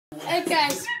Alright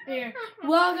guys, here.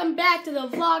 Welcome back to the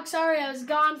vlog. Sorry I was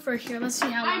gone for here. Let's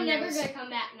see how long I'm never it is. gonna come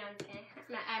back. No, I'm kidding.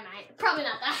 I might. Probably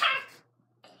not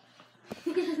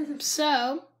that.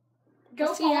 So, Go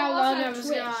let's see how long I was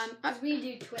Twitch, gone. 'cause we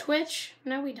do Twitch. Twitch?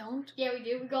 No, we don't. Yeah, we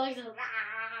do. We go like this.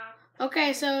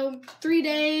 Okay, so 3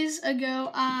 days ago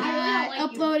I really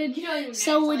don't like uploaded. you. You don't even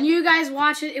So when you guys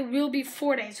watch it, it will be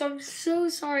 4 days. So I'm so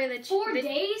sorry that 4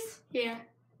 days? Yeah.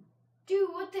 Dude,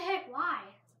 what the heck? Why?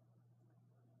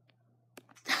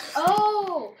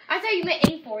 Oh, I thought you meant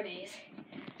in 4 days.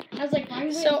 I was like, why are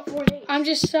you So, in 4 days? I'm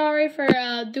just sorry for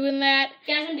doing that.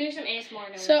 Guys, I'm doing some ASMR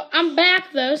now. So I'm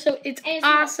back though, so it's ASMR.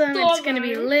 awesome. It's gonna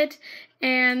be lit,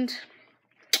 and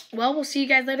well, we'll see you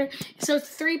guys later. So it's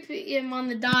 3 p.m. on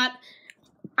the dot.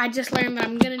 I just learned that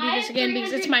I'm gonna do this again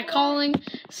because it's my calling.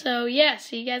 So yeah,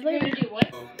 see you guys later. You're gonna do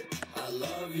what? I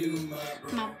love you,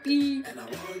 My bee. and I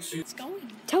want you. It's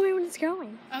going. Tell me when it's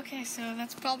going. Okay, so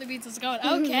that's probably means it's going.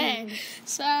 Okay,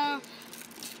 so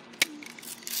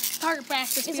target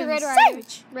practice. It's being a Red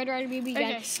savage. Rider BB gun.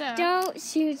 Okay, so Don't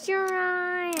shoot your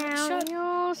eye out. Shut-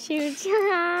 You'll shoot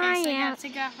your eye okay, so you out. gotta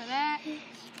take off for that.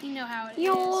 You know how it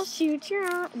You'll is. shoot your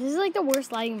eye. This is like the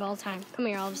worst lighting of all time. Come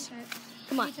here, elves. Okay.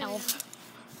 Come on, You take it elf.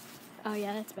 Oh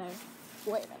yeah, that's better.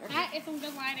 Way better. That is some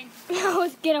good lighting. No,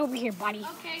 get over here, buddy.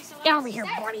 Okay, so Get like over here,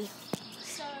 I said, buddy.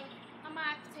 So I'm gonna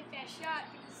have to take that shot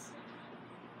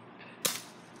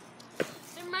because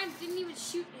never mind, didn't even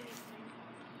shoot anything.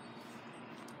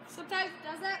 Sometimes it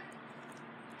does that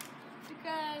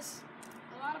because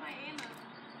a lot of my ammo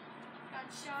got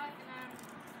shot and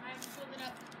I haven't filled it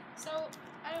up. So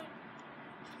I don't.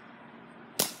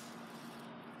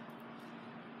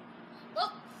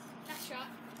 Well, that shot.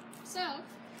 So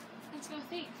let's go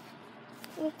think.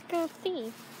 Let's go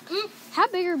see. How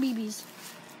big are BBs?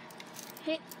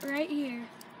 Hit right here.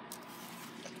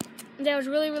 That was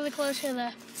really, really close to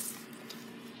the.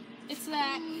 It's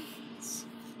that. It's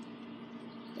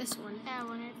this one. That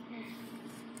one right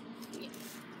there. Yeah.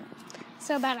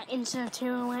 So about an inch or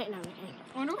two away. No,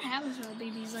 I wonder what happens with the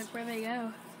BBs, like where they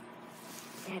go.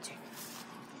 magic.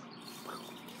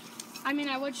 I mean,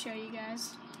 I would show you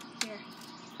guys. Here.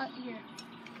 Here.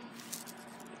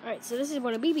 All right, so this is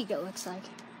what a BB gun looks like.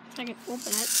 I can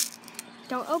open it.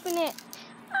 Don't open it.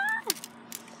 Ah!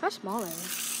 How small are they?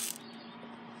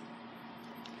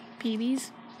 BBs.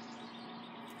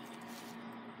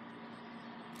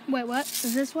 Wait, what?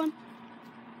 Is this one?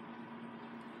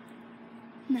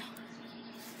 No.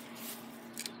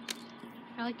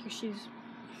 I like your shoes.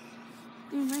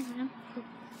 Thanks, man.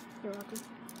 You're welcome.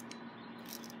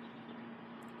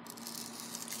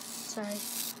 Sorry.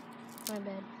 My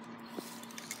bad.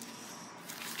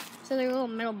 So they're little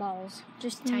metal balls.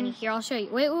 Just tiny. Here, I'll show you.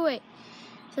 Wait.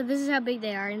 So this is how big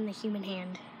they are in the human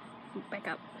hand. Back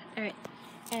up. Alright.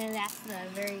 And that's the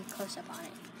very close-up on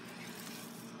it.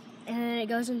 And then it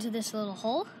goes into this little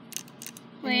hole.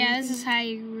 Well, yeah, this is how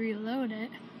you reload it.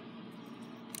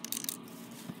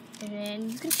 And then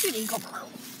you can shoot it. You go.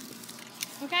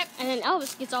 Okay. And then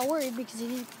Elvis gets all worried because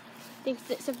he thinks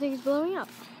that something's blowing up.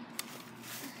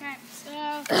 Okay,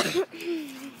 so.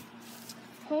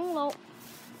 Hold up.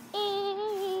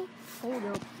 Hold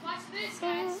up. Watch this,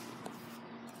 guys.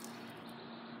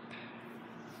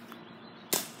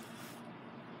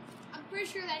 I'm pretty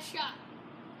sure that shot.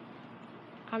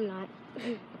 I'm not.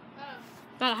 Oh,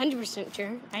 Not 100%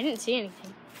 sure. I didn't see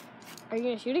anything. Are you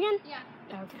going to shoot again? yeah.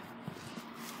 Okay.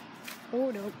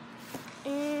 Hold up.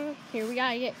 And here, we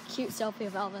got to get a cute selfie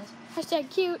of Elvis. Hashtag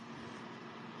cute.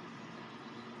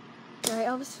 All right,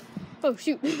 Elvis. Oh,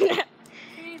 shoot.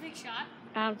 Anything shot?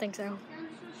 I don't think so. Here, I'm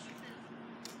just gonna shoot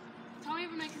this. Tell me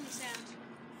if I'm making the sound.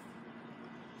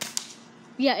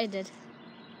 Yeah, it did.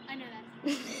 I know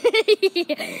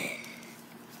that.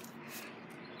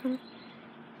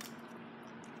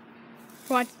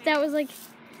 Watch, that was like...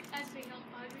 That's big help,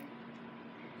 Audrey.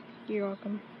 You're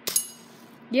welcome.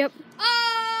 Yep.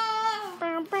 Oh!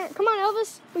 Come on,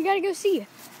 Elvis. We gotta go see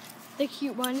the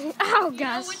cute one. Oh, You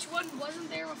gosh. know which one wasn't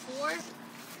there before?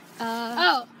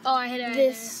 Oh, I hit it.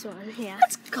 this one. Yeah.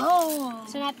 Let's go.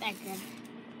 So not that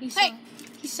good. Hey.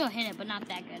 He still hit it, but not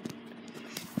that good.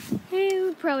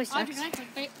 It probably Audrey, sucks. can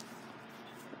I clickbait?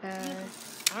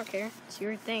 I don't care. It's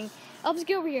your thing. Elvis,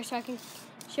 get over here so I can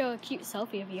show a cute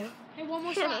selfie of you. Hey, one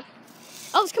more shot.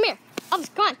 Elvis, come here.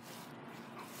 Elvis, come on.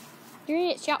 You're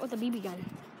gonna get shot with a BB gun.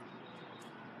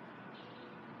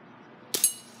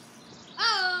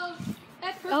 Oh,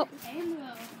 that's perfect Oh. aim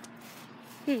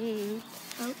though.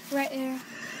 Oh, right there.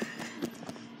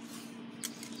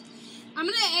 I'm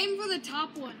gonna aim for the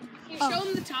top one. Can you show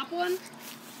them the top one?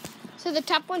 So the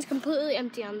top one's completely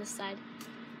empty on this side.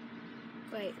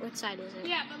 Wait, what side is it?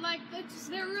 Yeah, but like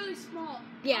they're really small.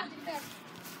 Yeah.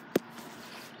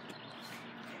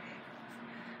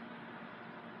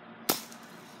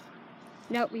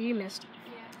 Nope, you missed.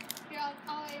 Yeah. Here,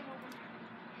 I'll aim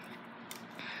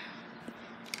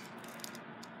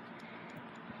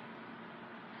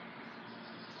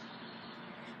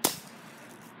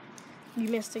over. You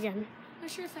missed again. I'm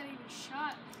not sure if that even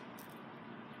shot.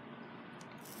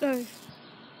 Oh.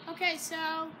 Okay, so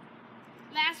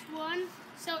last one.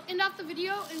 So end off the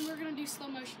video and we're gonna do slow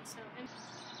motion. So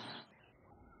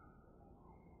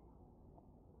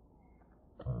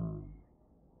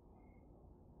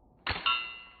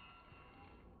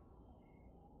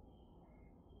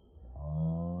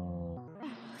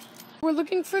we're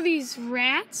looking for these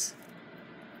rats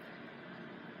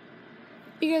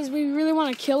because we really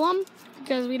want to kill them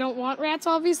because we don't want rats,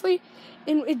 obviously.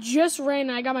 And it just rained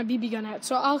and I got my BB gun out,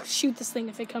 so I'll shoot this thing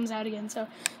if it comes out again. So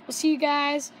we'll see you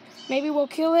guys. Maybe we'll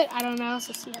kill it. I don't know.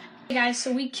 So see ya. Hey guys,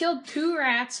 so we killed 2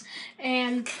 rats,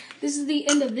 and this is the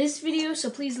end of this video. So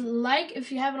please like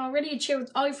if you haven't already, and share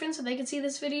with all your friends so they can see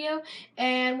this video.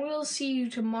 And we'll see you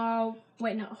tomorrow.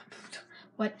 Wait, no.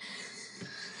 What?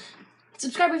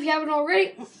 Subscribe if you haven't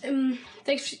already.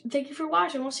 Thank you for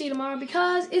watching. We'll see you tomorrow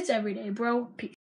because it's every day, bro. Peace.